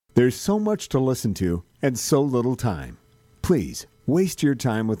There's so much to listen to and so little time. Please, waste your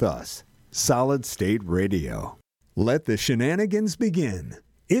time with us. Solid State Radio. Let the shenanigans begin.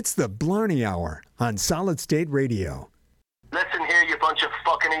 It's the Blarney Hour on Solid State Radio. Listen here, you bunch of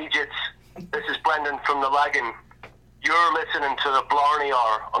fucking idiots. This is Brendan from the Lagan. You're listening to the Blarney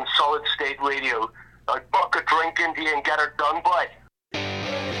Hour on Solid State Radio. Now buck a drink into you and get her done, boy.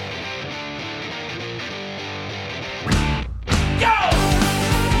 Go!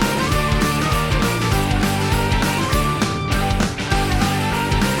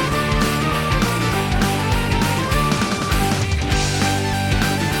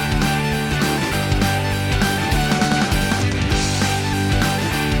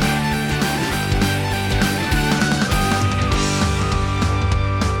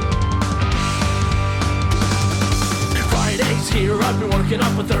 Here I've been working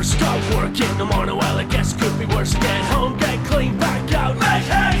up a thirst, got work in the morning. Well, I guess could be worse. Get home, get clean, back out.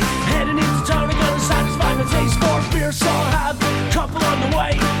 Hey, heading into town, I'm gonna satisfy my taste for beer, so I'll have a couple on the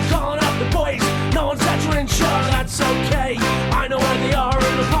way. Calling up the boys, no one's at your sure that's okay. I know where they are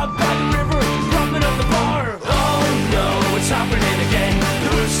in the pub by the river, rubbing up the bar. Oh no, it's happening again. The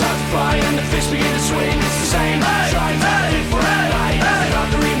roof starts to fly and the fish begin to swing. It's the same. Try for a night.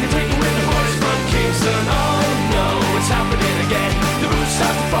 After evening drinking with the boys from Kingston. Oh no, it's happening again. The roof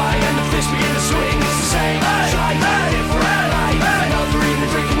starts to fly and the fish begin to swing. It's the same. Try for a night. After evening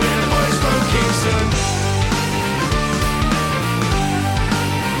drinking with the boys from Kingston.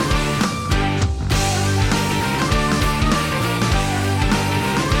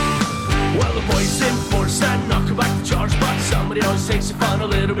 Well, the boys enforce that knock back the charge, but somebody always takes it fun a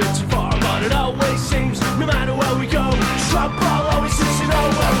little bit too far. But it always seems, no matter where we go, drop ball always seems to know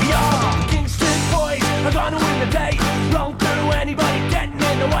where we are. Kingston boys are gonna win the day. Won't through anybody getting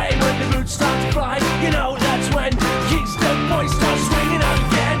in the way. When the boots start to fly, you know that's when Kingston boys start swinging out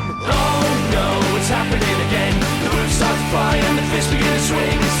again. Oh no, it's happening again. The boots start to fly and the fish begin to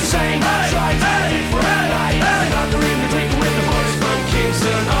swing. It's the same. Try for a night. Not the evening drinking with the boys from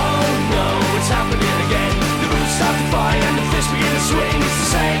Kingston. Oh no, it's happening again. The boots start to fly and the fish begin to swing. It's the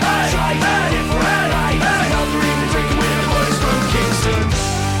same. Try for a night. Not the evening drinking with the boys from Kingston.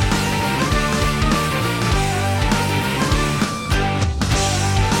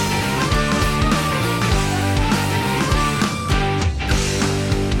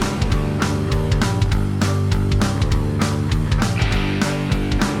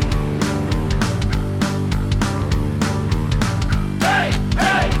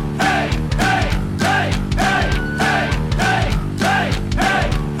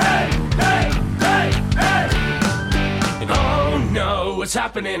 It's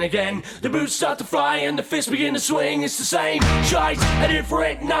happening again. The boots start to fly and the fists begin to swing. It's the same shite, a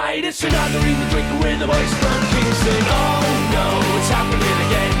different night. It's another evening drinking with the boys from Kingston. Oh no, it's happening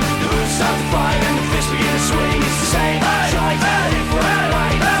again. The boots start to fly and the fists begin to swing. It's the same shite, a different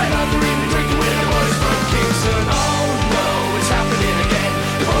night. Another evening drinking with the boys from Kingston. Oh no, it's happening again.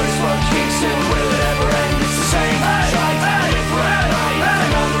 The boys from Kingston, will it ever end? It's the same shite, a different night.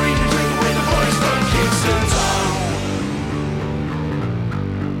 Another evening drinking with the boys from Kingston.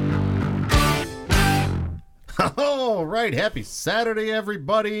 All right, happy Saturday,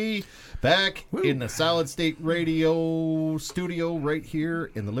 everybody. Back in the Solid State Radio studio right here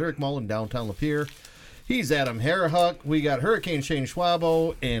in the Lyric Mall in downtown Lapeer. He's Adam Harahuck. We got Hurricane Shane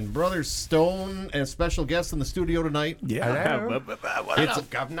Schwabo and Brother Stone as special guests in the studio tonight. Yeah. What's up,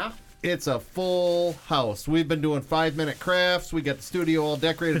 Governor? It's a full house. We've been doing 5-minute crafts. We got the studio all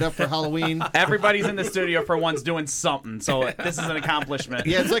decorated up for Halloween. Everybody's in the studio for once doing something, so this is an accomplishment.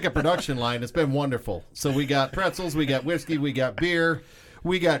 Yeah, it's like a production line. It's been wonderful. So we got pretzels, we got whiskey, we got beer,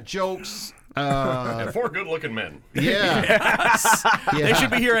 we got jokes. And 4 good-looking men. Yeah. Yes. Yeah. They should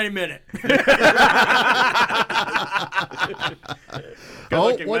be here any minute.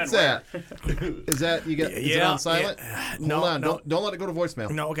 Oh, what's that? Is that you got? Is it on silent? Yeah. Hold on. Don't let it go to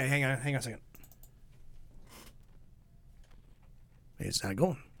voicemail. No, okay, hang on a second. It's not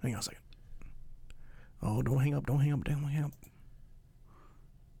going. Hang on a second. Oh, don't hang up.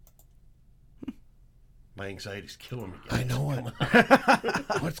 My anxiety's killing me, guys. I know it.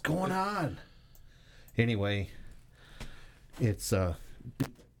 What's going on? Anyway, it's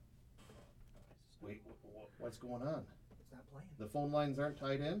Wait, what's going on? It's not playing. The phone lines aren't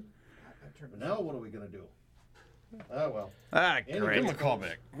tied in? Now what are we going to do? Oh, well. Great. Give him a call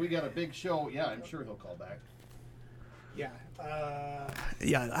back. We got a big show. Yeah, I'm sure he'll call back. Yeah.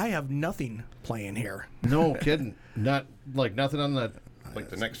 I have nothing playing here. No kidding. Not like nothing on the... Like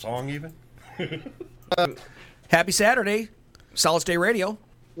the next song, even? Happy Saturday, Solid State Radio.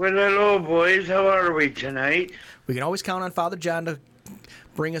 Well, hello, boys. How are we tonight? We can always count on Father John to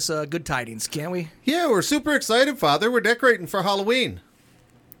bring us good tidings, can't we? Yeah, we're super excited, Father. We're decorating for Halloween.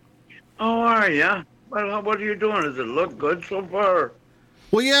 Oh, are ya? Well, what are you doing? Does it look good so far?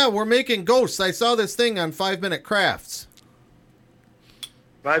 Well, yeah, we're making ghosts. I saw this thing on 5 Minute Crafts.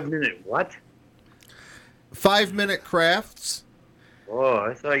 5 minute what? 5 Minute Crafts. Oh,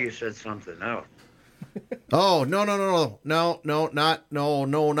 I thought you said something else. Oh, no, not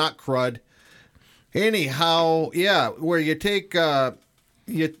crud. Anyhow, yeah, where you take well,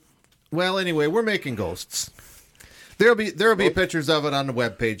 anyway, we're making ghosts. There'll be pictures of it on the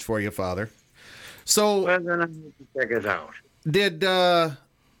webpage for you, Father. So Well, then I need to check it out. did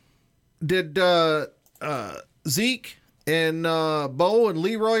Zeke and Bo and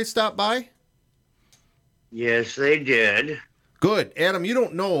Leroy stop by? Yes, they did. Good. Adam, you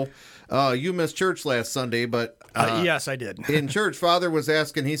don't know you missed church last Sunday, but Yes, I did. in church, Father was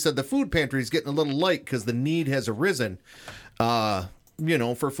asking, he said the food pantry's getting a little light because the need has arisen, for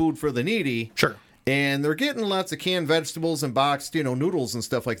food for the needy. Sure. And they're getting lots of canned vegetables and boxed, noodles and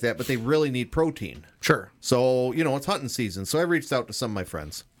stuff like that, but they really need protein. Sure. So, it's hunting season. So I reached out to some of my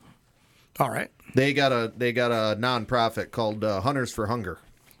friends. All right. They got a nonprofit called Hunters for Hunger.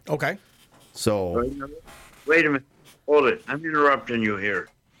 Okay. So, Wait a minute. Hold it. I'm interrupting you here.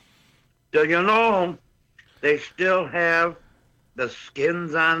 Do you know they still have the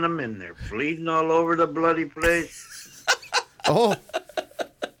skins on them and they're bleeding all over the bloody place? oh,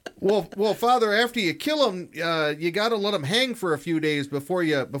 well, Father, after you kill them, you got to let them hang for a few days before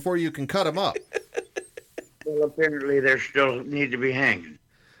you can cut them up. Well, apparently they still need to be hanging.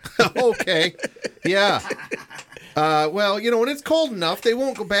 Okay, yeah. Well, when it's cold enough, they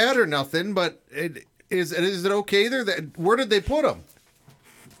won't go bad or nothing. But is it okay there? Where did they put them?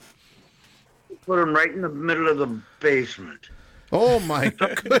 Put them right in the middle of the basement. Oh my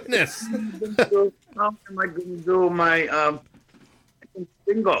goodness! How am I going to do my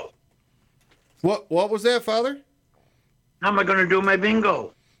bingo? What was that, Father? How am I going to do my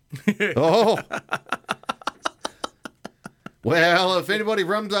bingo? Oh. Well, if anybody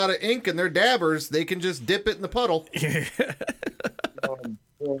runs out of ink and they're dabbers, they can just dip it in the puddle.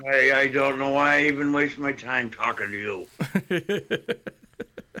 Boy, I don't know why I even waste my time talking to you.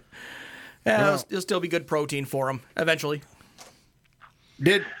 Yeah, it'll still be good protein for them eventually.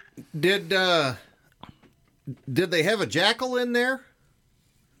 Did they have a jackal in there?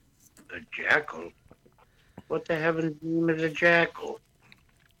 A jackal? What the heaven's name is a jackal?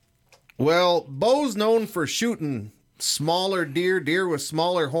 Well, Bo's known for shooting smaller deer with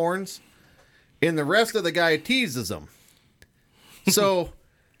smaller horns, and the rest of the guy teases them. So,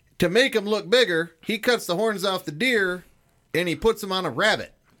 to make him look bigger, he cuts the horns off the deer, and he puts them on a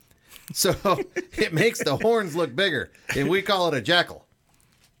rabbit. So, it makes the horns look bigger, and we call it a jackal.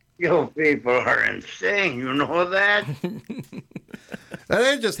 You people are insane, you know that?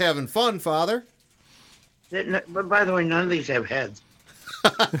 They're just having fun, Father. But by the way, none of these have heads.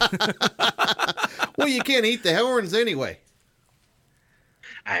 Well, you can't eat the horns anyway.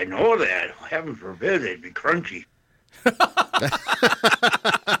 I know that. Heaven forbid they'd be crunchy.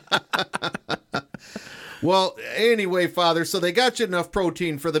 Well, anyway, Father, so they got you enough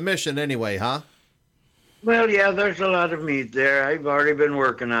protein for the mission anyway, huh? Well, yeah, there's a lot of meat there. I've already been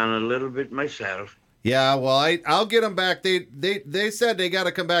working on it a little bit myself. Yeah, well, I'll get them back. They said they got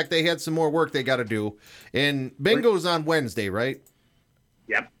to come back. They had some more work they got to do. And bingo's on Wednesday, right?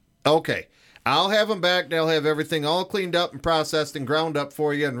 Yep. Okay. I'll have them back. They'll have everything all cleaned up and processed and ground up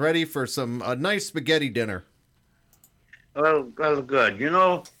for you and ready for a nice spaghetti dinner. Well, good.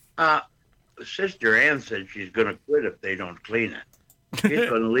 Sister Ann said she's going to quit if they don't clean it. She's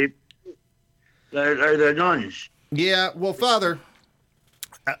going to leave. Are the nuns? Yeah, well, Father,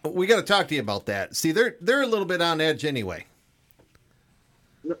 we got to talk to you about that. See, they're a little bit on edge anyway.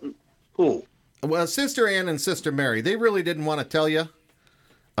 Who? Well, Sister Ann and Sister Mary, they really didn't want to tell you.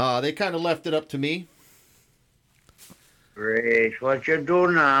 They kind of left it up to me. Grace, what you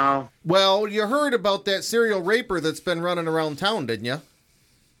do now? Well, you heard about that serial raper that's been running around town, didn't you?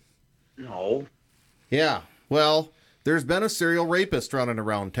 No. Yeah. Well, there's been a serial rapist running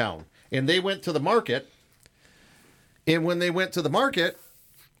around town. And they went to the market. And when they went to the market,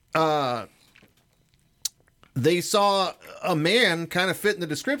 they saw a man kind of fit in the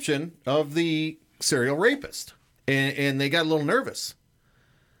description of the serial rapist. And they got a little nervous.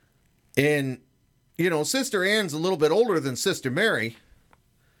 And, Sister Ann's a little bit older than Sister Mary.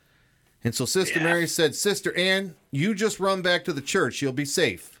 And so Sister Mary said, Sister Ann, you just run back to the church. You'll be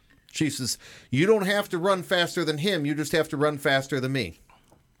safe. She says, you don't have to run faster than him. You just have to run faster than me.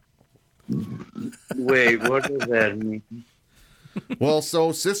 Wait, what does that mean? Well,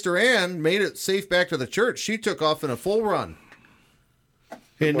 so Sister Ann made it safe back to the church. She took off in a full run.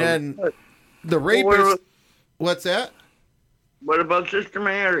 And then the Well, rapist. What's that? what about Sister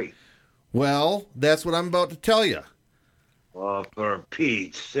Mary? Well, that's what I'm about to tell you. Oh, for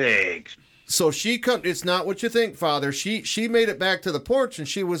Pete's sakes. So she come. It's not what you think, Father. She made it back to the porch and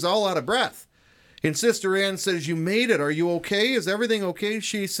she was all out of breath. And Sister Ann says, "You made it. Are you okay? Is everything okay?"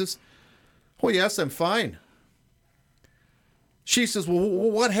 She says, "Oh yes, I'm fine." She says, "Well,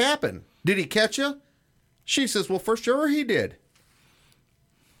 what happened? Did he catch you?" She says, "Well, for sure he did."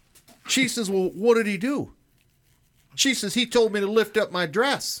 She says, "Well, what did he do?" She says, "He told me to lift up my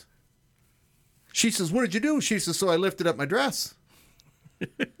dress." She says, "What did you do?" She says, "So I lifted up my dress."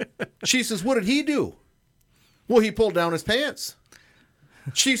 She says, "What did he do?" "Well, he pulled down his pants."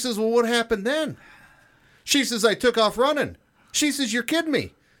 She says, "Well, what happened then?" She says, "I took off running." She says, "You're kidding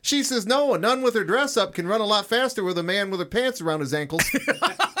me." She says, "No, a nun with her dress up can run a lot faster with a man with her pants around his ankles."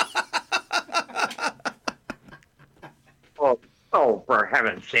 Oh, for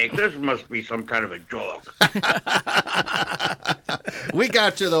heaven's sake, this must be some kind of a joke. We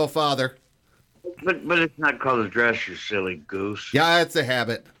got you, though, Father. But it's not called a dress, you silly goose. Yeah, it's a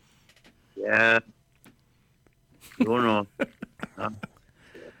habit. Yeah. Who knows?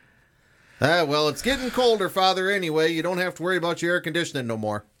 Well, it's getting colder, Father, anyway. You don't have to worry about your air conditioning no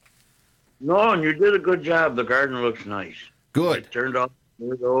more. No, and you did a good job. The garden looks nice. Good. It turned out,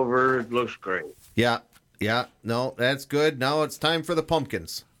 moved over. It looks great. Yeah. No, that's good. Now it's time for the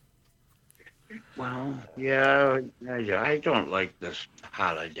pumpkins. Well, yeah, I don't like this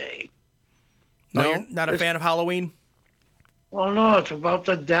holiday. No, No? you're not a fan of Halloween? Well, no, it's about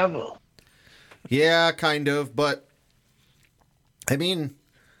the devil. Yeah, kind of, but I mean,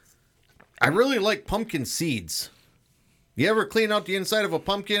 I really like pumpkin seeds. You ever clean out the inside of a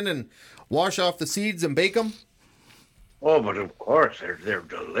pumpkin and wash off the seeds and bake them? Oh, but of course, they're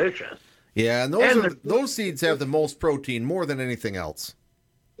delicious. Yeah, and those seeds have the most protein, more than anything else.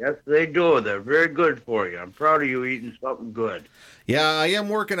 Yes, they do. They're very good for you. I'm proud of you eating something good. Yeah, I am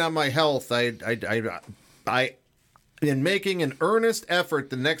working on my health. I in making an earnest effort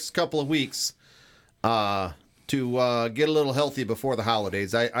the next couple of weeks to get a little healthy before the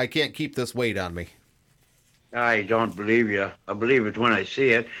holidays. I can't keep this weight on me. I don't believe you. I believe it when I see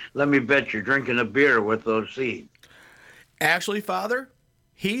it. Let me bet you're drinking a beer with those seeds. Actually, Father,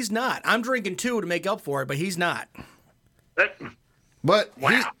 he's not. I'm drinking 2 to make up for it, but he's not. But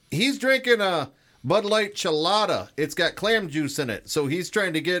Wow. he's drinking a Bud Light Chelada. It's got clam juice in it, so he's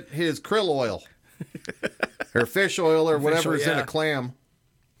trying to get his krill oil or fish oil or whatever's in yeah. a clam.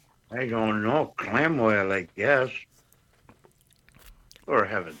 I don't know. Clam oil, I guess. For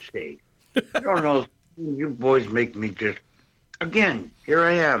heaven's sake. I don't know. You boys make me just... Again, here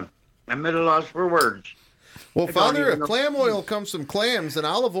I am. I'm at a loss for words. Well, don't Father, even if know- clam oil comes from clams and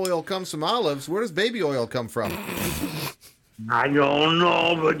olive oil comes from olives, where does baby oil come from? I don't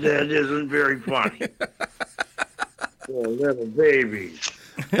know, but that isn't very funny. Poor little babies.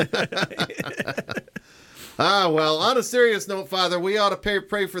 Well, on a serious note, Father, we ought to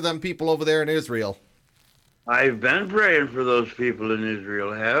pray for them people over there in Israel. I've been praying for those people in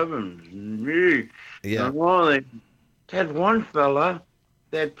Israel, haven't me? Yeah. You know, that one fella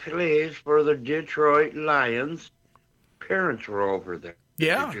that plays for the Detroit Lions, parents were over there.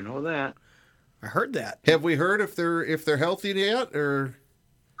 Yeah. Did you know that? I heard that. Have we heard if they're healthy yet, or?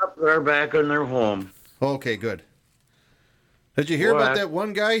 Up there back in their home. Okay, good. Did you hear about What? that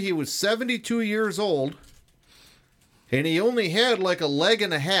one guy? He was 72 years old, and he only had like a leg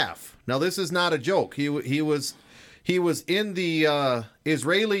and a half. Now, this is not a joke. He was in the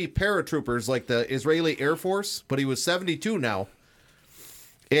Israeli paratroopers, like the Israeli Air Force, but he was 72 now.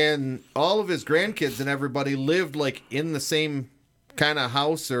 And all of his grandkids and everybody lived like in the same kind of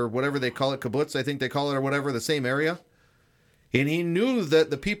house or whatever they call it, kibbutz, I think they call it, or whatever, the same area. And he knew that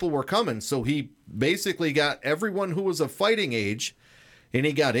the people were coming, so he basically got everyone who was of fighting age, and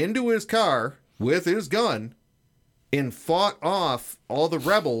he got into his car with his gun and fought off all the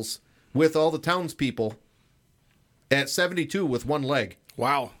rebels with all the townspeople at 72 with one leg.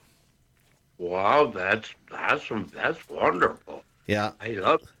 Wow. Wow, that's wonderful. Yeah. I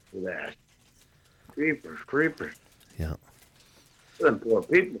love that. Creepers. Yeah. Them poor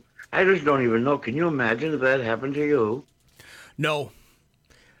people. I just don't even know. Can you imagine if that happened to you? No.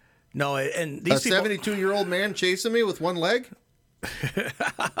 No, and A these people... 72-year-old man chasing me with one leg?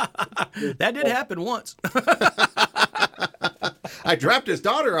 That did happen once. I dropped his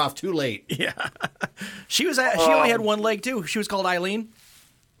daughter off too late. Yeah. She only had one leg, too. She was called Eileen.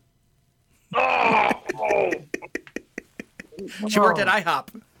 Oh! She worked at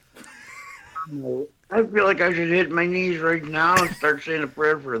IHOP. I feel like I should hit my knees right now and start saying a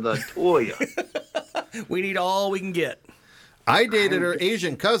prayer for the two of you. We need all we can get. I dated her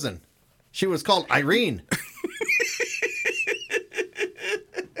Asian cousin. She was called Irene.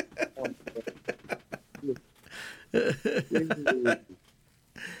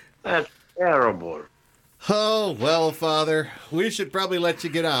 That's terrible. Oh, well, Father, we should probably let you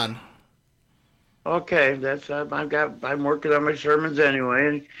get on. Okay, I'm working on my sermons anyway,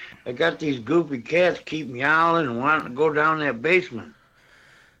 and I got these goofy cats keep meowing and wanting to go down that basement.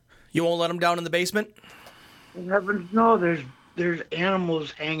 You won't let them down in the basement? Heavens, no, there's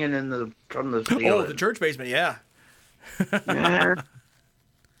animals hanging from the ceiling. Oh, the church basement, yeah. Yeah.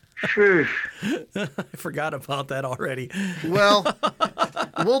 Shush. I forgot about that already. Well,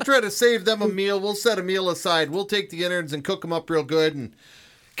 we'll try to save them a meal. We'll set a meal aside. We'll take the innards and cook them up real good. And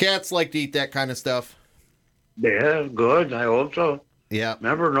cats like to eat that kind of stuff. Yeah, good. I hope so. Yeah.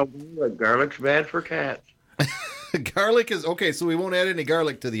 Remember, no garlic's bad for cats. Garlic is okay, so we won't add any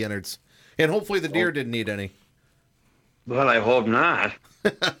garlic to the innards. And hopefully the deer didn't eat any. Well, I hope not.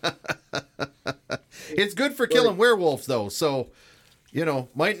 It's good for killing werewolves, though. So,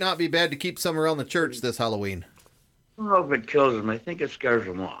 might not be bad to keep some around the church this Halloween. I don't know if it kills them. I think it scares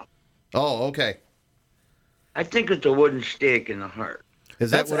them off. Oh, okay. I think it's a wooden stake in the heart.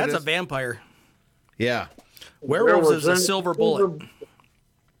 Is that what it is? That's a vampire. Yeah. Werewolves is a silver bullet.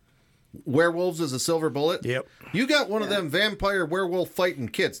 Werewolves is a silver bullet? Yep. You got one of them vampire werewolf fighting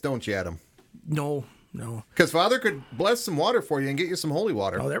kits, don't you, Adam? No. Because Father could bless some water for you and get you some holy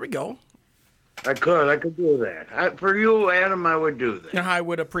water. Oh, there we go. I could do that. For you, Adam, I would do that. I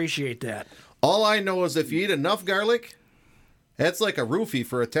would appreciate that. All I know is if you eat enough garlic, that's like a roofie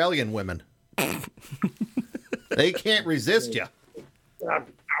for Italian women. They can't resist you. Why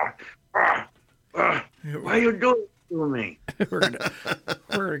you doing it to me? We're gonna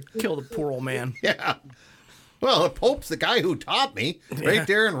kill the poor old man. Yeah. Well, the Pope's the guy who taught me right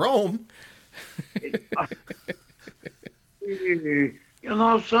there in Rome.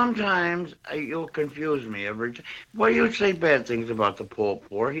 Sometimes you'll confuse me every time. Why you say bad things about the Pope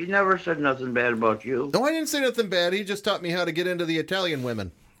for? He never said nothing bad about you. No, I didn't say nothing bad. He just taught me how to get into the Italian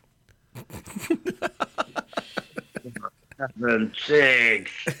women.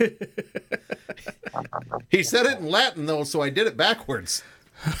 Sakes. He said it in Latin, though, so I did it backwards.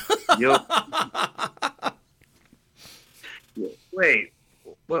 Wait,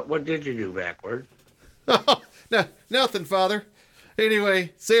 what did you do backward? Oh, no, nothing, Father.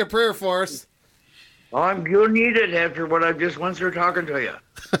 Anyway, say a prayer for us. You need it after what I just went through talking to you.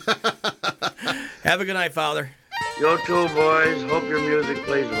 Have a good night, Father. You too, boys. Hope your music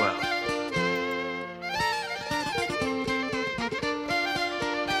plays well.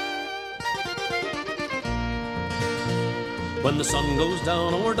 When the sun goes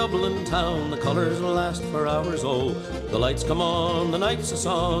down o'er Dublin town, the colours will last for hours, oh. The lights come on, the night's a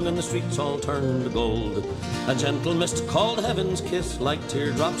song, and the streets all turn to gold. A gentle mist called Heaven's Kiss, like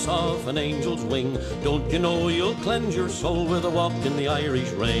teardrops off an angel's wing. Don't you know you'll cleanse your soul with a walk in the Irish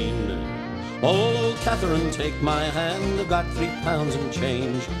rain? Oh, Catherine, take my hand, I've got £3 and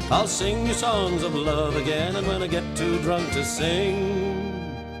change. I'll sing you songs of love again, and when I get too drunk to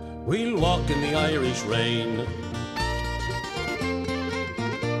sing, we'll walk in the Irish rain.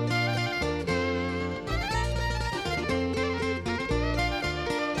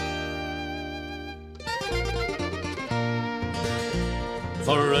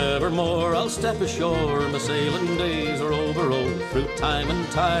 Forevermore I'll step ashore, my sailing days are over, oh. Through time and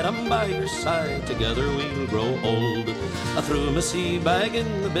tide I'm by your side, together we'll grow old. I threw my sea bag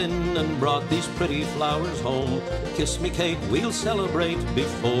in the bin and brought these pretty flowers home. Kiss me, Kate, we'll celebrate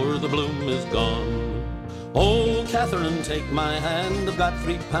before the bloom is gone. Oh, Catherine, take my hand, I've got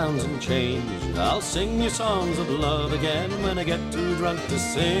 £3 and change. I'll sing you songs of love again when I get too drunk to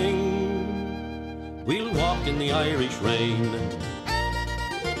sing. We'll walk in the Irish rain.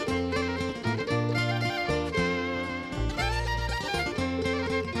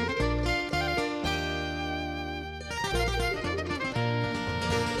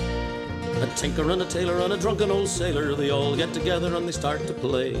 A tinker and a tailor and a drunken old sailor, they all get together and they start to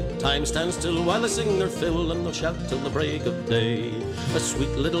play. Time stands still while they sing their fill and they'll shout till the break of day. A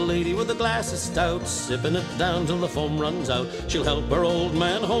sweet little lady with a glass of stout, sipping it down till the foam runs out. She'll help her old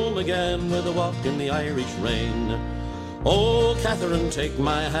man home again with a walk in the Irish rain. Oh, Catherine, take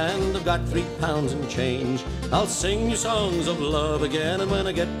my hand, I've got £3 and change. I'll sing you songs of love again, and when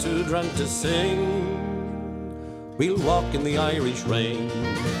I get too drunk to sing, we'll walk in the Irish rain.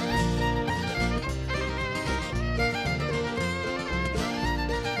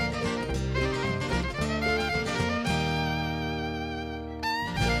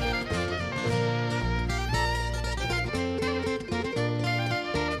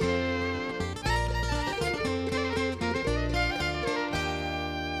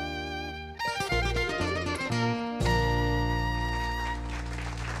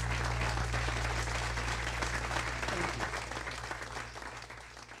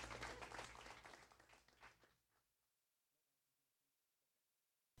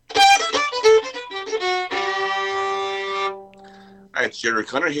 it's Jerry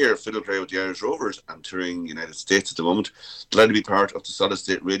Connor here, fiddle player with the Irish Rovers and touring United States at the moment. Glad to be part of the Solid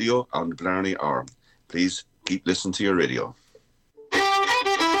State Radio on the Blarney Hour. Please keep listening to your radio.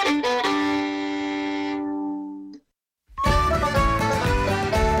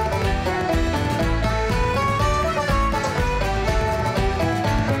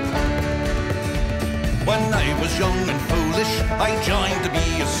 When I was young and foolish, I joined to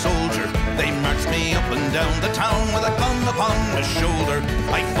be a soldier. They marched me up and down the town with a gun upon my shoulder.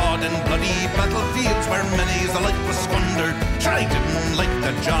 I fought in bloody battlefields where many's the life was squandered. Sure, I didn't like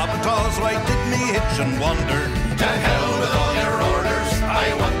the job at all, so I did me hitch and wander. To hell with all your orders, I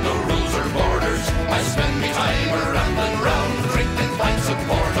want no rules or borders. I spend me time a-rambling round, drinking pints of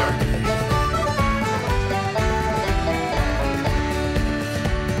porter.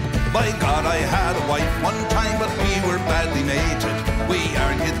 By God, I had a wife one time, but we were badly mated. We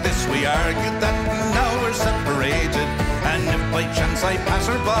argued this, we argued that, and now we're separated. And if by chance I pass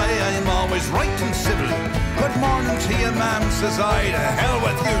her by, I'm always right and civil. Good morning to you, ma'am, says I. To hell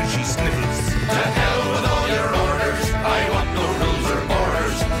with you, she sniffles. To hell with all your orders, I want no rules or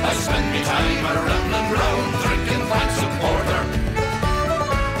borders. I spend me time a-rambling round, drinking pints of porter.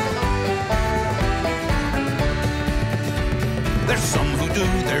 There's some who do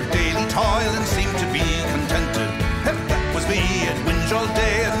their daily toil and seem to be contented. If that was me, I'd whinge all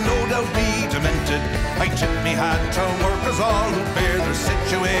day and no doubt be demented. I tip me hat to workers all who bear their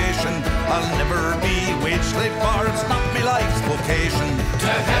situation. I'll never be a wage slave, for it's not me life's vocation.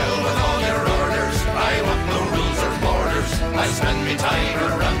 To hell with all your orders, I want no rules or borders. I spend me time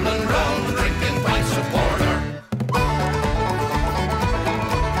a-rambling round, drinking pints of porter.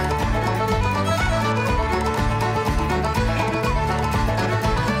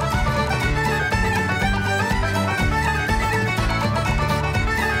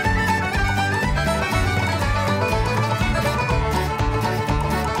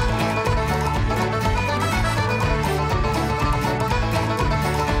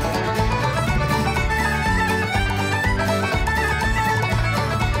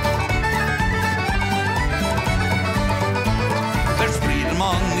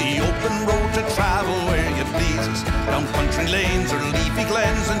 Down country lanes or leafy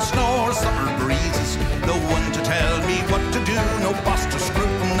glens and snore summer breezes. No one to tell me what to do, no boss to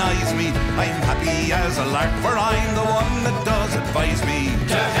scrutinise me. I'm happy as a lark, for I'm the one that does advise me.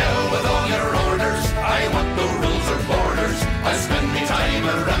 To hell with all your orders, I want no rules or borders. I spend me time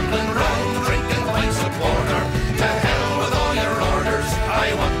a-rambling round, drinking pints of porter. To hell with all your orders, I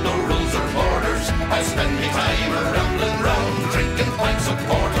want no rules or borders. I spend me time a-rambling round, drinking pints of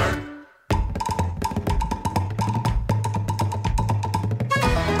porter.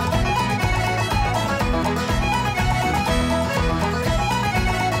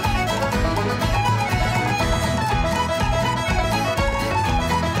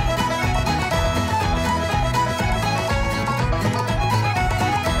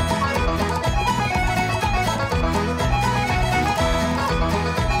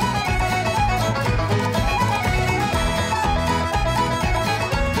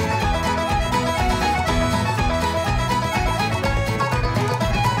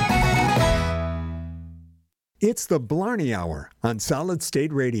 It's the Blarney Hour on Solid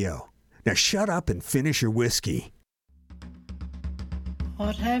State Radio. Now shut up and finish your whiskey.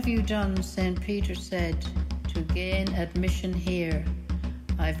 What have you done, St. Peter said, to gain admission here?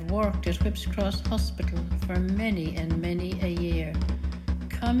 I've worked at Whipps Cross Hospital for many and many a year.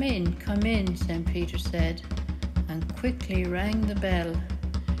 Come in, St. Peter said, and quickly rang the bell.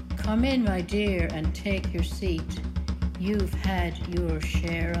 Come in, my dear, and take your seat. You've had your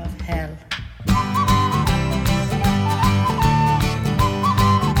share of hell.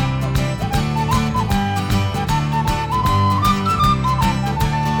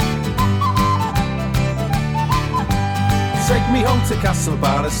 Take me home to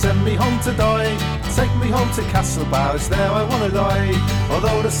Castlebar, send me home to die. Take me home to Castlebar, it's there I wanna lie.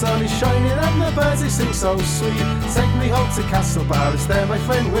 Although the sun is shining and the birds they sing so sweet. Take me home to Castlebar, it's there my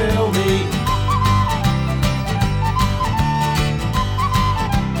friend will meet.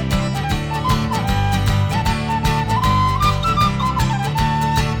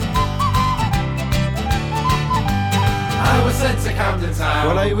 Sent to Camden Town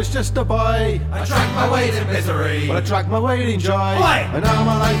when I was just a boy. I drank my weight in misery, but I drank my weight in joy. And now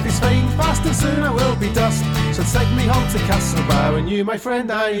my life is fading fast and soon I will be dust. So take me home to Castlebar and you, my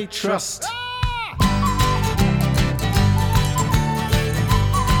friend, I trust.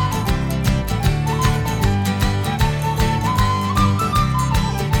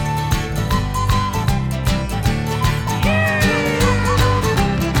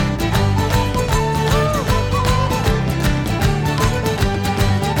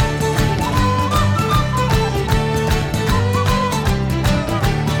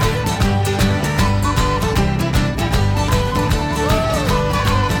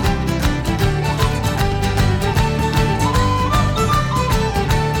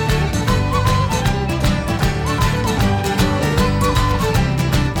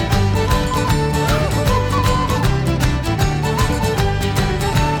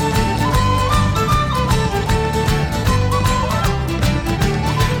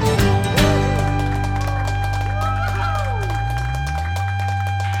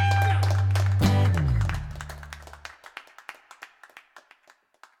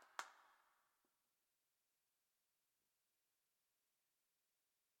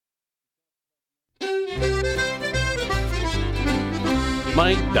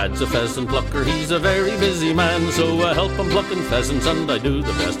 My dad's a pheasant plucker, he's a very busy man, so I help him plucking pheasants and I do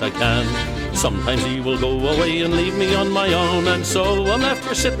the best I can. Sometimes he will go away and leave me on my own, and so I'm left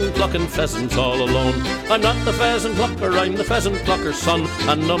here sitting plucking pheasants all alone. I'm not the pheasant plucker, I'm the pheasant plucker's son,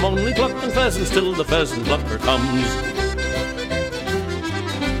 and I'm only plucking pheasants till the pheasant plucker comes.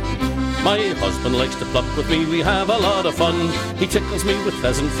 My husband likes to pluck with me, we have a lot of fun. He tickles me with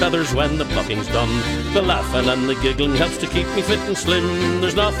pheasant feathers when the plucking's done. The laughing and the giggling helps to keep me fit and slim.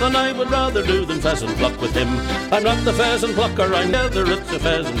 There's nothing I would rather do than pheasant pluck with him. I'm not the pheasant plucker, I'm neither, it's a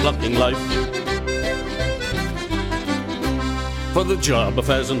pheasant plucking life. For the job of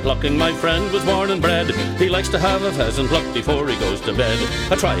pheasant plucking, my friend was born and bred. He likes to have a pheasant plucked before he goes to bed.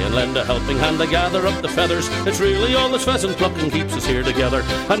 I try and lend a helping hand, I gather up the feathers. It's really all this pheasant plucking keeps us here together.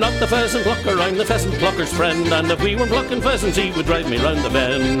 I'm not the pheasant plucker, I'm the pheasant plucker's friend, and if we weren't plucking pheasants, he would drive me round the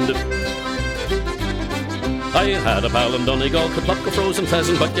bend. I had a pal in Donegal could pluck a frozen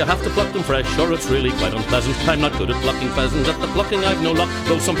pheasant, but you have to pluck them fresh or it's really quite unpleasant. I'm not good at plucking pheasants, at the plucking I've no luck.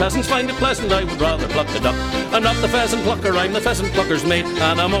 Though some peasants find it pleasant, I would rather pluck a duck. I'm not the pheasant plucker, I'm the pheasant plucker's mate,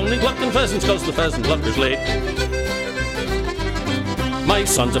 and I'm only plucking pheasants cause the pheasant plucker's late. My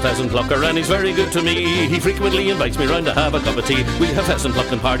son's a pheasant plucker and he's very good to me. He frequently invites me round to have a cup of tea. We have pheasant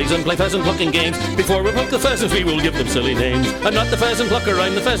plucking parties and play pheasant plucking games. Before we pluck the pheasants we will give them silly names. I'm not the pheasant plucker,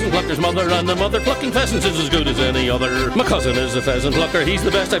 I'm the pheasant plucker's mother, and the mother plucking pheasants is as good as any other. My cousin is a pheasant plucker, he's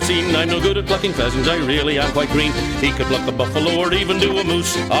the best I've seen. I'm no good at plucking pheasants, I really am quite green. He could pluck a buffalo or even do a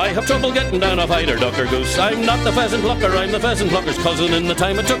moose. I have trouble getting down a either duck or goose. I'm not the pheasant plucker, I'm the pheasant plucker's cousin. In the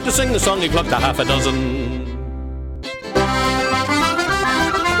time it took to sing the song he plucked a half a dozen.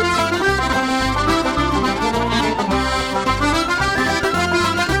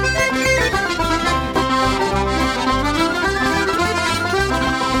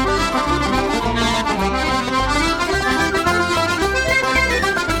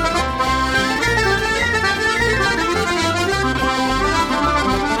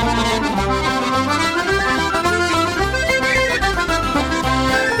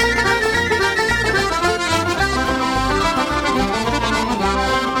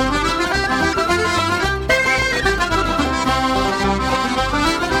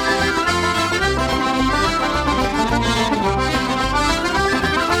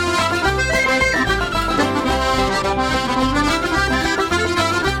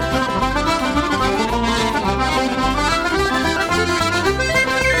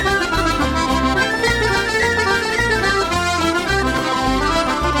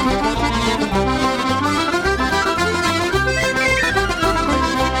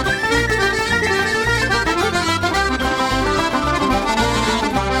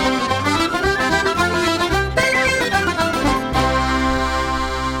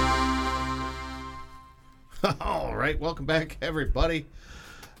 Welcome back, everybody.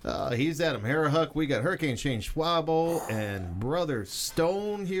 He's Adam Harahuck. We got Hurricane Shane Schwabel and Brother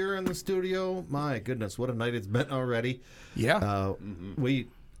Stone here in the studio. My goodness, what a night it's been already. Yeah. We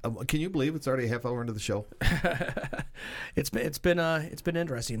can you believe it's already a half hour into the show? It's been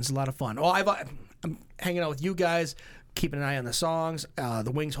interesting. It's a lot of fun. Oh, I'm hanging out with you guys, keeping an eye on the songs.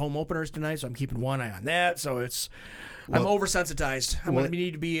 The Wings home openers tonight, so I'm keeping one eye on that. So I'm oversensitized. I'm going to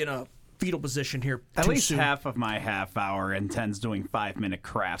need to be in a fetal position here. At least soon. half of my half hour intends doing 5-minute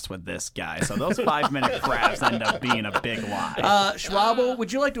crafts with this guy. So those 5-minute crafts end up being a big lie. Schwabel,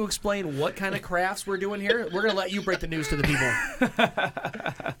 would you like to explain what kind of crafts we're doing here? We're going to let you break the news to the people.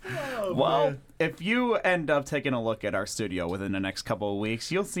 Well, if you end up taking a look at our studio within the next couple of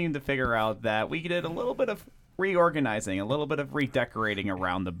weeks, you'll seem to figure out that we did a little bit of reorganizing, a little bit of redecorating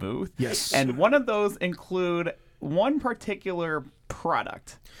around the booth. Yes. And one of those include one particular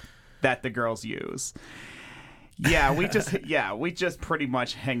product that the girls use. We just pretty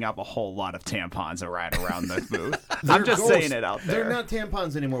much hang up a whole lot of tampons right around the booth. I'm just saying it out there. They're not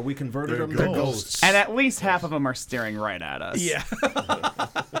tampons anymore. We converted them to ghosts. And at least half of them are staring right at us. Yeah.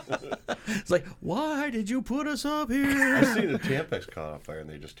 It's like, why did you put us up here? I've seen the Tampax caught on fire and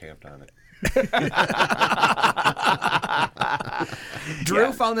they just tamped on it.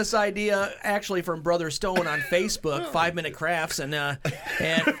 Drew found this idea actually from Brother Stone on Facebook, 5-minute crafts, and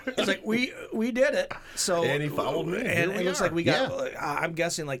it's like we did it. So and he followed me, and it looks like we got I'm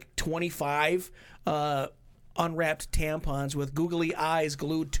guessing like 25 unwrapped tampons with googly eyes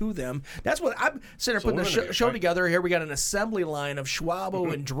glued to them. That's what I'm sitting there putting the show together. Here we got an assembly line of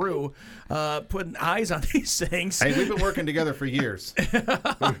Schwabo and Drew putting eyes on these things. Hey, we've been working together for years.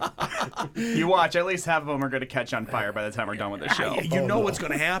 You watch, at least half of them are going to catch on fire by the time we're done with the show. You know what's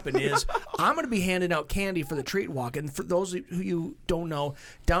going to happen is I'm going to be handing out candy for the treat walk. And for those who you don't know,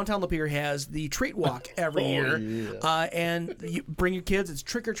 downtown Lapeer has the treat walk every year. Yeah. And you bring your kids. It's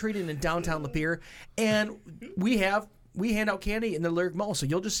trick-or-treating in downtown Lapeer. And we hand out candy in the Lyric Mall, so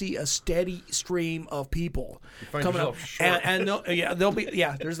you'll just see a steady stream of people coming up. And they'll be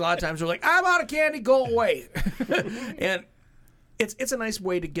there's a lot of times they're like, I'm out of candy, go away. And it's a nice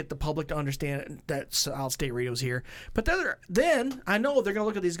way to get the public to understand that Solid State Radio's here. But then I know they're going to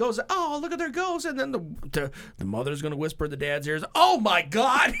look at these goats, oh, look at their goats, and then the mother's going to whisper in the dad's ears, oh, my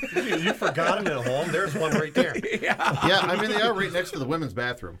God. You forgot them at home? There's one right there. Yeah, I mean, they are right next to the women's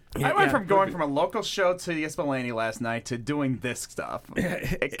bathroom. I went from going from a local show to the Yspelani last night to doing this stuff.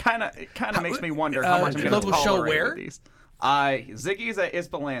 It kind of makes me wonder how much I'm going to tolerate show where? with these. Ziggy's at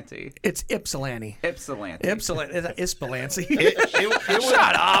Ypsilanti. It's Ypsilanti. Ypsilanti. Ypsilanti.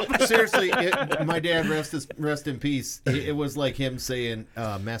 Shut up. Seriously, my dad, rest in peace. It was like him saying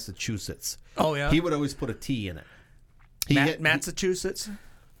Massachusetts. Oh, yeah? He would always put a T in it. Massachusetts?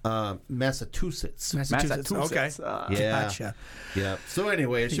 Massachusetts. Okay. Yeah. Gotcha. Yeah. So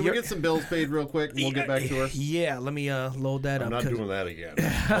anyway, should we get some bills paid real quick and we'll get back to her? Yeah, let me load that I'm up. not doing that again.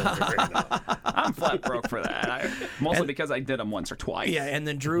 I'm flat broke for that. Mostly because I did them once or twice. Yeah, and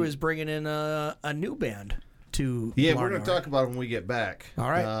then Drew is bringing in a new band to Yeah, Blarney we're going to Hour. talk about it when we get back. All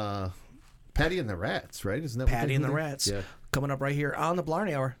right. Patty and the Rats, right? Isn't that Patty and the Rats. Yeah. Coming up right here on the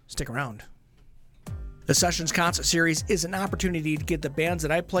Blarney Hour. Stick around. The Sessions Concert Series is an opportunity to get the bands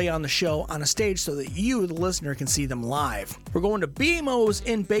that I play on the show on a stage so that you, the listener, can see them live. We're going to BMO's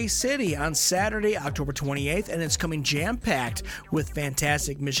in Bay City on Saturday, October 28th, and it's coming jam-packed with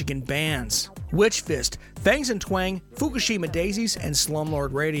fantastic Michigan bands. Witch Fist, Fangs and Twang, Fukushima Daisies, and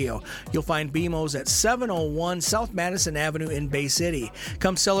Slumlord Radio. You'll find BMO's at 701 South Madison Avenue in Bay City.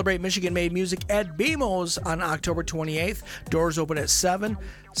 Come celebrate Michigan-made music at BMO's on October 28th. Doors open at 7.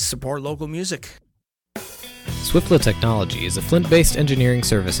 Support local music. Swiftlet Technology is a Flint-based engineering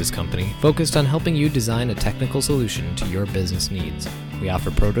services company focused on helping you design a technical solution to your business needs. We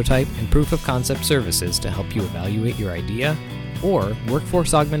offer prototype and proof of concept services to help you evaluate your idea, or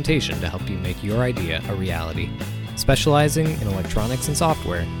workforce augmentation to help you make your idea a reality. Specializing in electronics and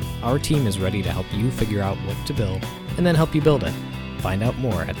software, our team is ready to help you figure out what to build and then help you build it. Find out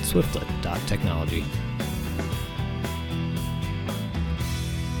more at swiftlet.technology.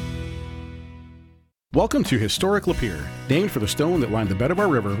 Welcome to historic Lapeer. Named for the stone that lined the bed of our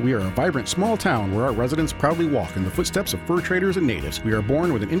river, we are a vibrant small town where our residents proudly walk in the footsteps of fur traders and natives. We are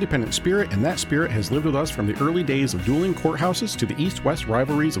born with an independent spirit, and that spirit has lived with us from the early days of dueling courthouses to the east-west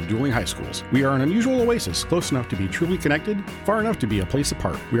rivalries of dueling high schools. We are an unusual oasis, close enough to be truly connected, far enough to be a place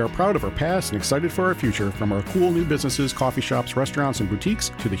apart. We are proud of our past and excited for our future, from our cool new businesses, coffee shops, restaurants, and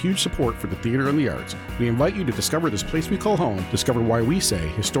boutiques, to the huge support for the theater and the arts. We invite you to discover this place we call home, discover why we say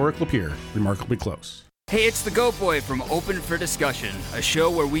historic Lapeer, remarkably close. Hey, it's the Goat Boy from Open for Discussion, a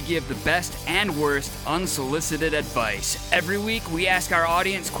show where we give the best and worst unsolicited advice. Every week, we ask our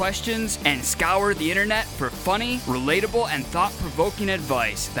audience questions and scour the internet for funny, relatable, and thought-provoking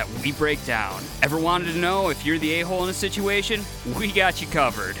advice that we break down. Ever wanted to know if you're the a-hole in a situation? We got you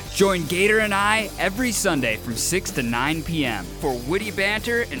covered. Join Gator and I every Sunday from 6 to 9 p.m. for witty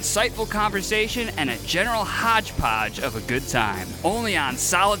banter, insightful conversation, and a general hodgepodge of a good time. Only on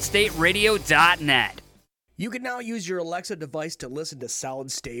SolidStateRadio.net. You can now use your Alexa device to listen to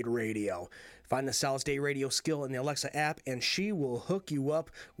Solid State Radio. Find the Solid State Radio skill in the Alexa app, and she will hook you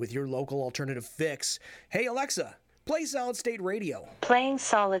up with your local alternative fix. Hey, Alexa, play Solid State Radio. Playing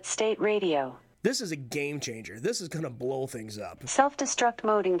Solid State Radio. This is a game changer. This is going to blow things up. Self-destruct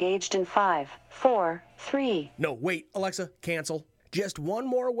mode engaged in 5, 4, 3. No, wait, Alexa, cancel. Just one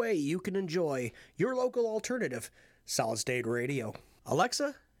more way you can enjoy your local alternative, Solid State Radio.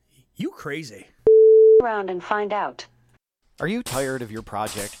 Alexa, you crazy. Around and find out. Are you tired of your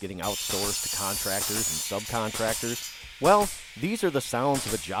project getting outsourced to contractors and subcontractors? Well, these are the sounds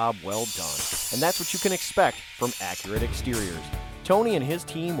of a job well done, and that's what you can expect from Accurate Exteriors. Tony and his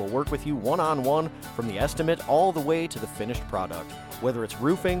team will work with you one-on-one from the estimate all the way to the finished product. Whether it's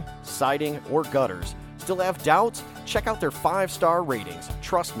roofing, siding, or gutters, still have doubts? Check out their 5-star ratings.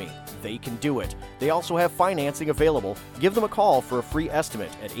 Trust me, they can do it. They also have financing available. Give them a call for a free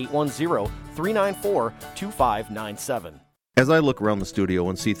estimate at 810-394-2597. As I look around the studio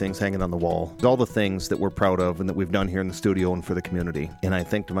and see things hanging on the wall, all the things that we're proud of and that we've done here in the studio and for the community, and I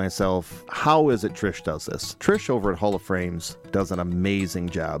think to myself, how is it Trish does this? Trish over at Hall of Frames does an amazing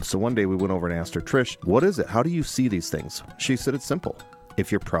job. So one day we went over and asked her, Trish, what is it? How do you see these things? She said, it's simple. If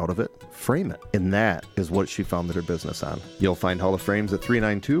you're proud of it, frame it. And that is what she founded her business on. You'll find Hall of Frames at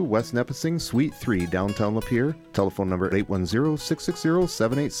 392 West Nipissing, Suite 3, downtown Lapeer. Telephone number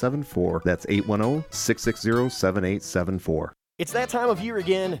 810-660-7874. That's 810-660-7874. It's that time of year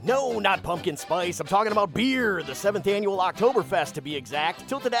again. No, not pumpkin spice. I'm talking about beer. The 7th annual Oktoberfest, to be exact.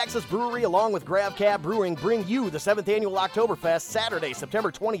 Tilted Axis Brewery along with Grab Cab Brewing bring you the 7th annual Oktoberfest Saturday,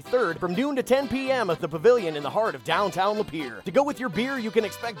 September 23rd from noon to 10 p.m. at the Pavilion in the heart of downtown Lapeer. To go with your beer, you can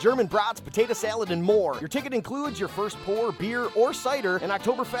expect German brats, potato salad, and more. Your ticket includes your first pour, beer, or cider, an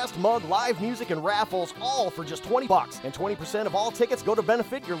Oktoberfest mug, live music, and raffles, all for just $20. And 20% of all tickets go to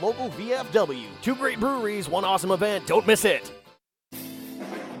benefit your local VFW. 2 great breweries, 1 awesome event. Don't miss it.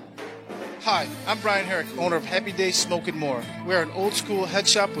 Hi, I'm Brian Herrick, owner of Happy Days Smoke and More. We're an old school head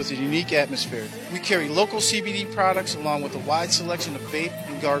shop with a unique atmosphere. We carry local CBD products along with a wide selection of vape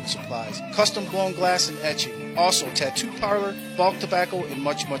and garden supplies, custom blown glass and etching, also tattoo parlor, bulk tobacco, and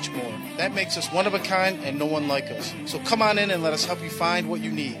much, much more. That makes us one of a kind and no one like us. So come on in and let us help you find what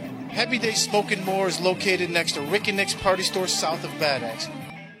you need. Happy Days Smoke and More is located next to Rick and Nick's Party Store south of Bad Axe.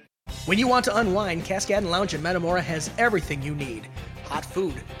 When you want to unwind, Cascade Lounge in Metamora has everything you need. Hot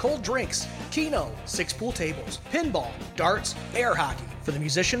food, cold drinks, keno, 6 pool tables, pinball, darts, air hockey. For the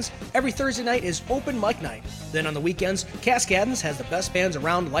musicians, every Thursday night is open mic night. Then on the weekends, Cascadens has the best bands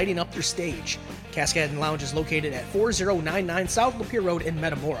around lighting up their stage. Cascade Lounge is located at 4099 South Lapeer Road in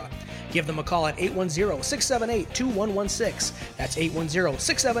Metamora. Give them a call at 810-678-2116. That's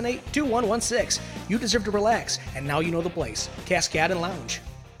 810-678-2116. You deserve to relax, and now you know the place. Cascade Lounge.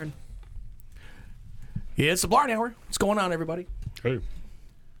 It's the Blarney Hour. What's going on, everybody? Hey.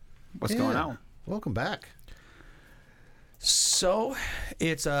 What's going on? Welcome back. So,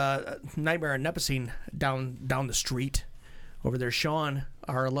 it's a Nightmare in Nipissing down the street. Over there, Sean,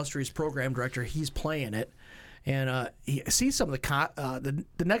 our illustrious program director, he's playing it. And you see some of the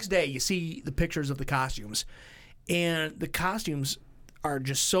next day, you see the pictures of the costumes. And the costumes are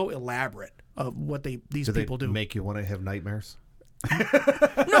just so elaborate of what these people do. Make you want to have nightmares?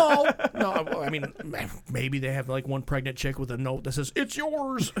 No. I mean, maybe they have like one pregnant chick with a note that says, "It's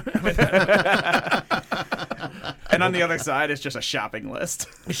yours." And on the other side, it's just a shopping list.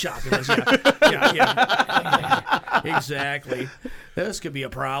 Shopping list, yeah. Exactly. This could be a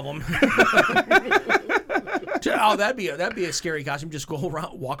problem. Oh, that'd be a scary costume. Just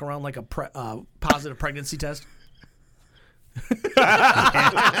walk around like a positive pregnancy test.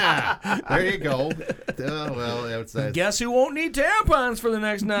 There you go. Well, guess who won't need tampons for the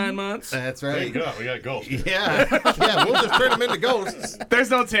next 9 months? That's right. Thank God, we got ghosts. Yeah, we'll just turn them into ghosts. There's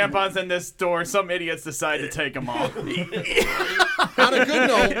no tampons in this store. Some idiots decide to take them all. On a good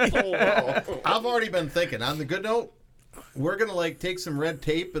note, I've already been thinking. On the good note, we're gonna take some red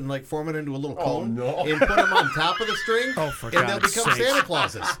tape and form it into a little cone and put them on top of the string. Oh, for and God's they'll become sake. Santa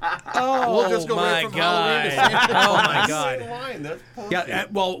Clauses. Oh, we'll just go my right from God. Halloween to Santa Claus. Oh my God. Line, that's perfect. Yeah.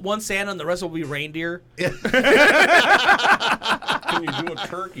 Well, one Santa and the rest will be reindeer. Can you do a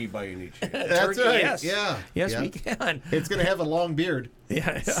turkey by any chance? That's Turkey, right. yes. Yeah. Yes, Yeah. we can. It's gonna have a long beard.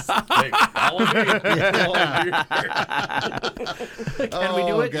 Yeah. Hey, Can we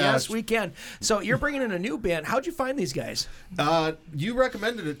do it? gosh. Yes, we can. So you're bringing in a new band. How'd you find these guys? You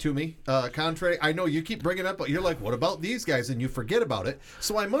recommended it to me. Contrary, I know you keep bringing it up, but you're like, what about these guys? And you forget about it.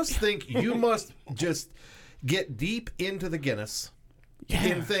 So I must think you must just get deep into the Guinness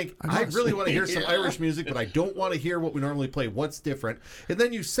and think, I really want to hear some Irish music, but I don't want to hear what we normally play. What's different? And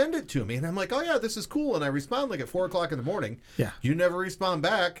then you send it to me, and I'm like, oh, yeah, this is cool. And I respond at 4 o'clock in the morning. Yeah. You never respond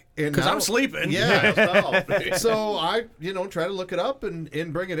back. Because I'm sleeping. Yeah. So I, try to look it up and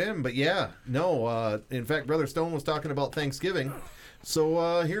bring it in. But in fact, Brother Stone was talking about Thanksgiving.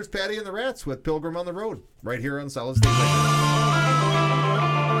 So here's Patty and the Rats with Pilgrim on the Road right here on Solid State Radio.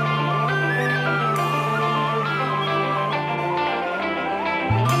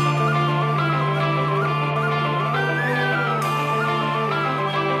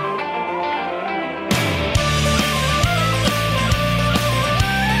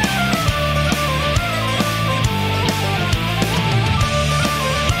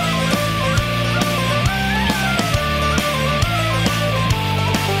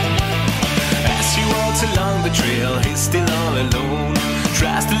 Along the trail, he's still all alone.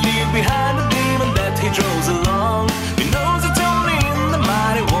 Tries to leave behind the demon that he draws along. He knows it's only in the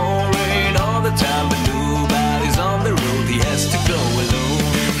mighty war rain all the time, but nobody's on the road. He has to go alone.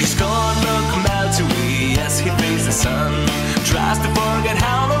 He's gonna come out to way as he faces the sun.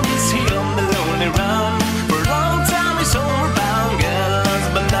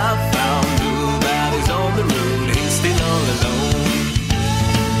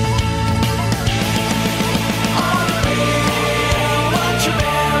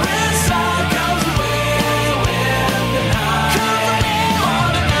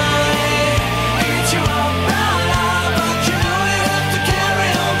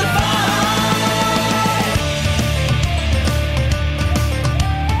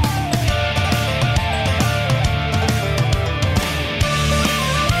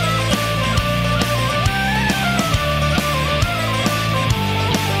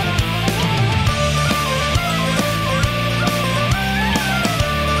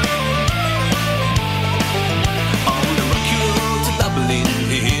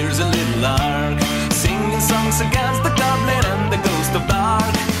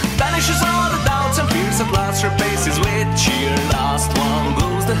 cheer, last one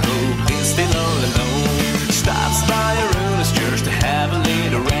goes the hope. He's still all alone. Stops by a ruinous church to have a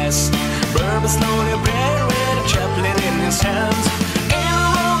little rest. Bourbon slowly bread with a chaplain in his hands.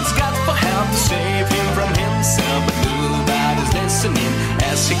 Everyone's got for help to save him from himself, but nobody's listening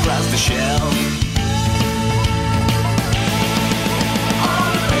as he cries the shell. On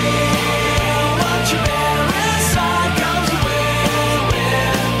the pain, what you bear inside comes away with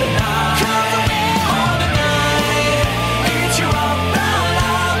the night. Comes away on the night. Eat you up out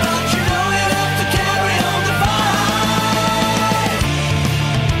loud, but you know you have to carry on the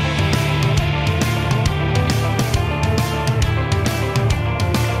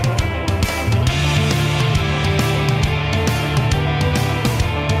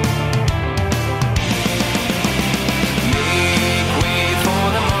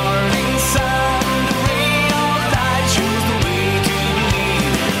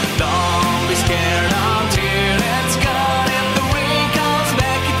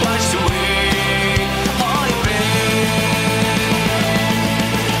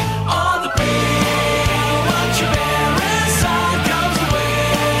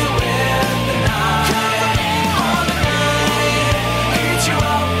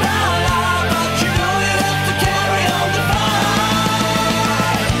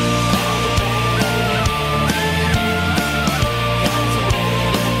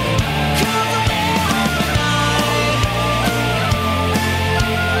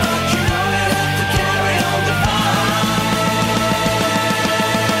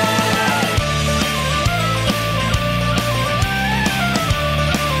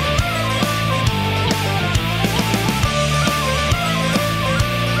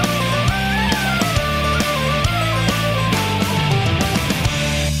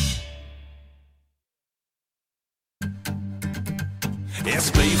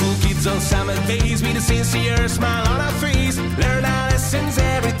Yes, playful kids on summer days with a sincere smile on our face. Learn our lessons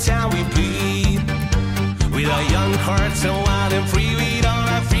every time we play. With our young hearts so wild and free, with all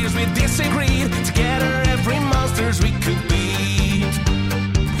our fears we disagreed. Together every monsters we could beat.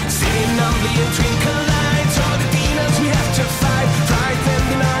 Sitting humbly and twinkle lights, all the demons we have to fight. Frightened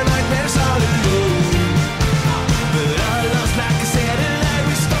in our nightmares all alone. But our love's like a satellite,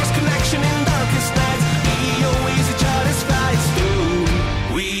 restores connection in darkest nights. We always each other's fights through.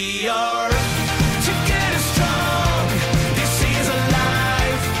 We are together strong. This is a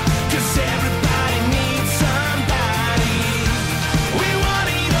life, 'cause everybody needs somebody. We want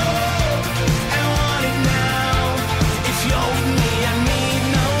it all and want it now. If you're with me, I need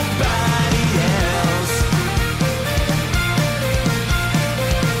nobody else.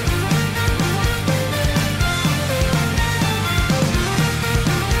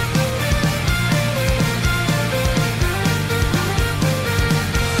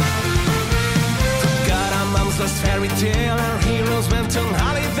 Got our mom's lost fairy tale. Our heroes went on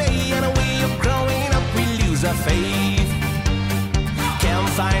holiday, and a way of growing up we lose our faith. Can't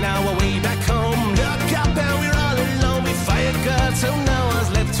find our way back home. Look up and we're all alone. We fire God, so no one's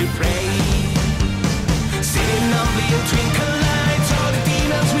left to pray. Sitting humbly in twinkle lights, all the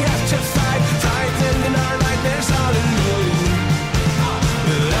demons we have to fight. Frightened in our nightmares all alone.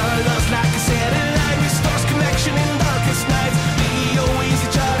 But our love's like a satellite, restores connection in darkest nights. We always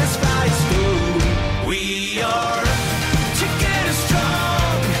each other's fights through. We are together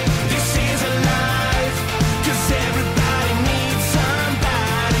strong. This is a life, 'cause everybody needs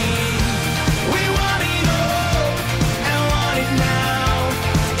somebody. We want it all and want it now.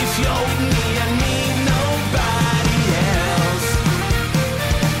 If you're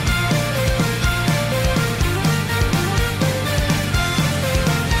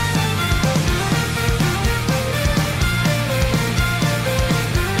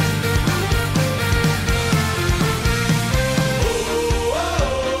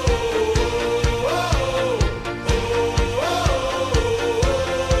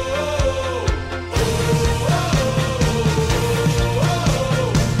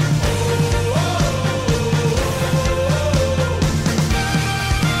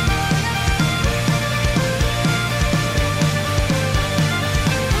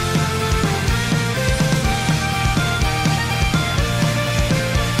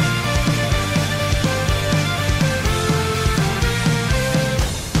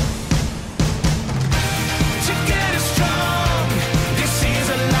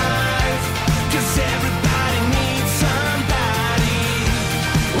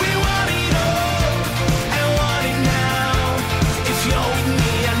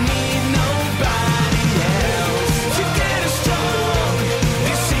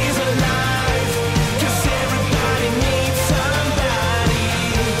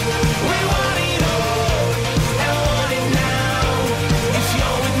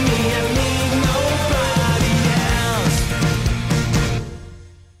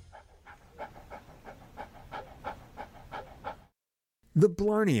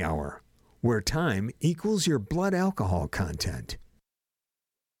Blarney Hour, where time equals your blood alcohol content.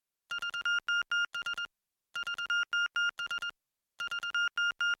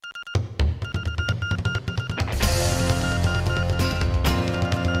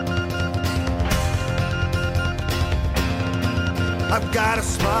 I've got a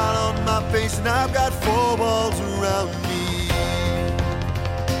smile on my face and I've got four walls around me.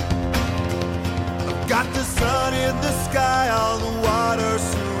 I've got the sun in the sky, all the water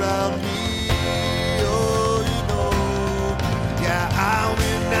surround me. Oh, you know, yeah, I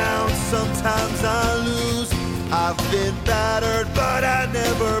win now and sometimes I lose. I've been battered, but I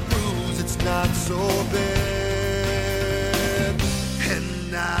never bruise. It's not so bad.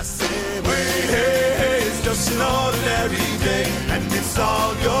 And I say, wait, hey, hey, it's just an ordinary day, and it's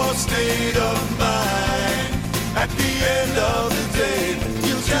all your state of mind. At the end of the day,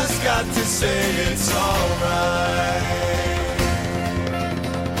 you just got to say it's alright.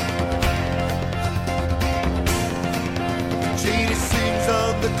 Janie sings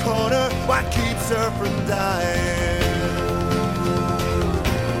on the corner, what keeps her from dying?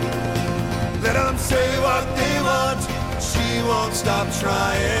 Let them say what they want, she won't stop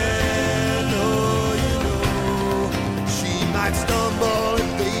trying. Oh, you know, she might stumble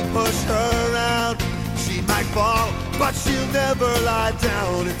if they push her around. She might fall, but she'll never lie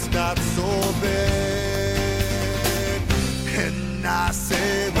down. It's not so bad. And I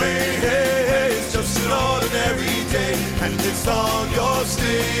say, wait, hey, hey, it's just an ordinary day, and it's all your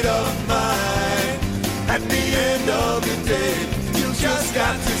state of mind. At the end of the day, you just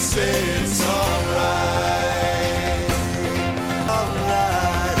got to say it's alright.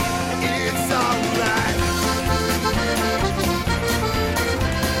 Alright, it's alright.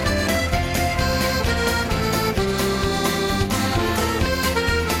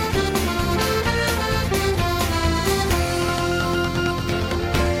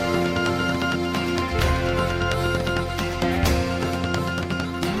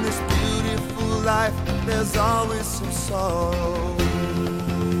 In this beautiful life, there's always some sorrow.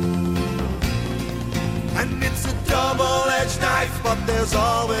 And it's a double-edged knife, but there's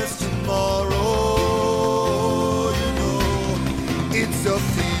always tomorrow. You know, it's up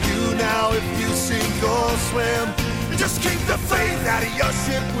to you now if you sink or swim. Just keep the faith that your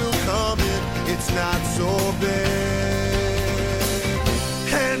ship will come in. It's not so bad.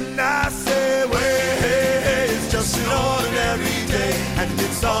 And I say, wait, hey, hey, it's just an ordinary day, and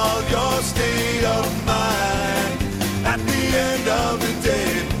it's all your state of mind. At the end of the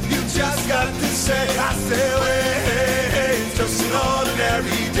day, you just got to say, I say, wait, hey, hey, it's just an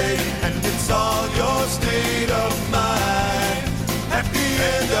ordinary day, and it's all your state of mind. At the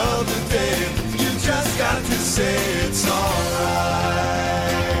end of the day, you just got to say it's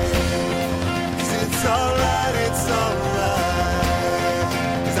alright. 'Cause it's alright, it's alright.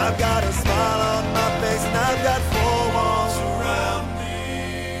 'Cause I've got a smile on my face and I've got four walls around me.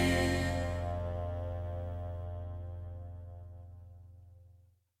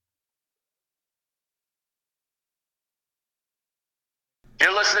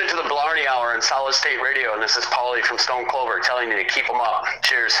 You're listening to the Blarney Hour on Solid State Radio, and this is Paulie from Stone Clover telling you to keep them up.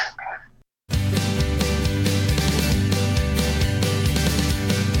 Cheers.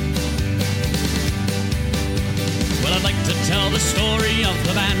 Well, I'd like to tell the story of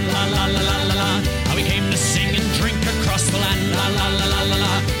the band, la la la la la la. How we came to sing and drink across the land, la la la la la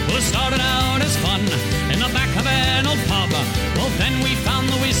la. Well, it started out as fun in the back of an old pub. Well, then we found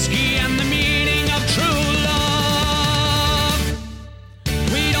the whiskey and the meaning of true love.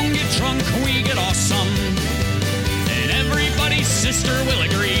 We don't get drunk, we get awesome, and everybody's sister will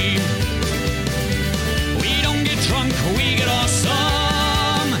agree. We don't get drunk, we get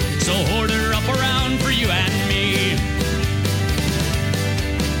awesome, so order up around for you and me.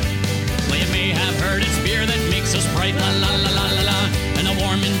 Well, you may have heard it's beer that makes us bright, la la la la la la, and a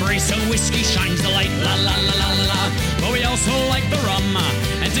warm embrace of whiskey shines the light, la la la la la la. But we also like the rum,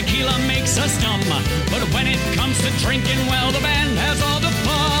 and tequila makes us dumb. But when it comes to drinking, well, the band has all the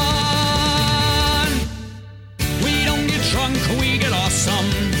fun. We don't get drunk, we get awesome,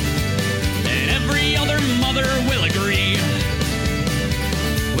 and every other mother will agree.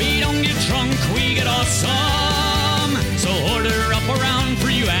 We don't get drunk, we get awesome, so order up around for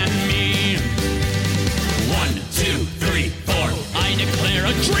you and me. 1, 2, 3, 4, I declare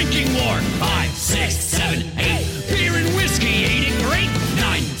a drinking war. 5, 6, 7, 8, beer and whiskey, ain't it great?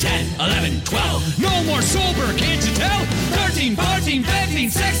 9, 10, 11, 12, no more sober, can't you tell? 13, 14, 15,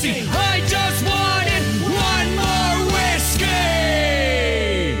 16, I just wanted one more whiskey.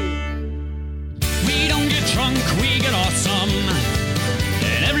 We don't get drunk, we get awesome,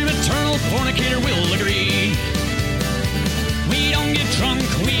 and every maternal fornicator will agree. We don't get drunk,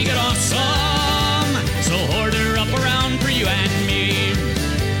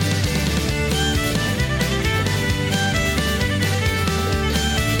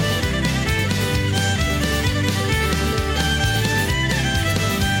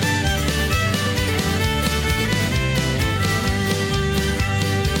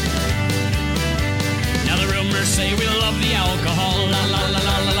 alcohol, la la la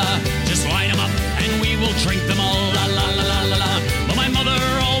la la la. Just line them up and we will drink them all, la la la la la la. But my mother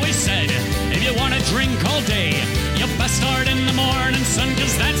always said, if you want to drink all day, you best start in the morning, son,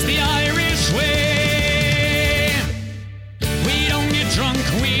 'cause that's the Irish way. We don't get drunk,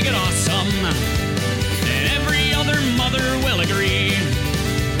 we get awesome, and every other mother will agree.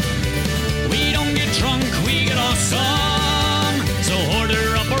 We don't get drunk, we get awesome, so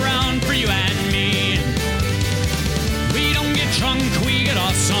order up around for you and me. We don't get drunk, we get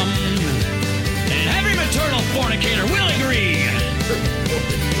awesome, and every maternal fornicator will agree.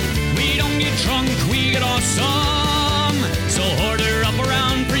 We don't get drunk, we get awesome, so order up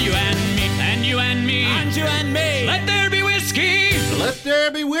around for you and me, and you and me, and you and me. Let there be whiskey. Let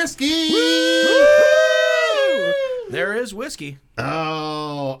there be whiskey. There is whiskey.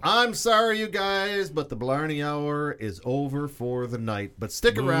 Oh, I'm sorry, you guys, but the Blarney Hour is over for the night. But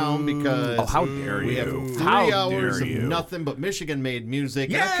stick around because how dare we have you. 3 How hours dare of you. nothing but Michigan-made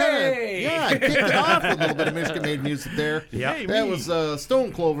music. Yay! I kicked it off with a little bit of Michigan-made music there. Yay, that me. was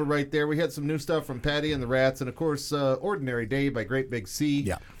Stone Clover right there. We had some new stuff from Patty and the Rats, and of course, Ordinary Day by Great Big Sea.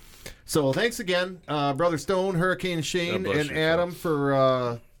 Yeah. So thanks again, Brother Stone, Hurricane Shane, God bless and you, Adam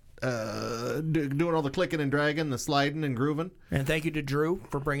for doing all the clicking and dragging, the sliding and grooving. And thank you to Drew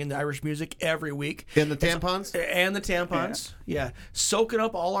for bringing the Irish music every week. And the tampons? And the tampons. Yeah. Soaking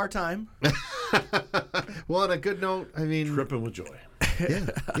up all our time. Well, on a good note, I mean... Tripping with joy.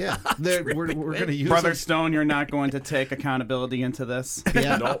 Yeah. We're going to use Brother them. Stone, you're not going to take accountability into this.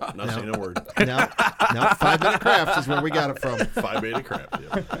 Yeah. Nope, not saying a word. No, 5 Minute Crafts is where we got it from. 5 Minute Crafts,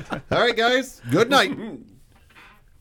 yeah. All right, guys. Good night.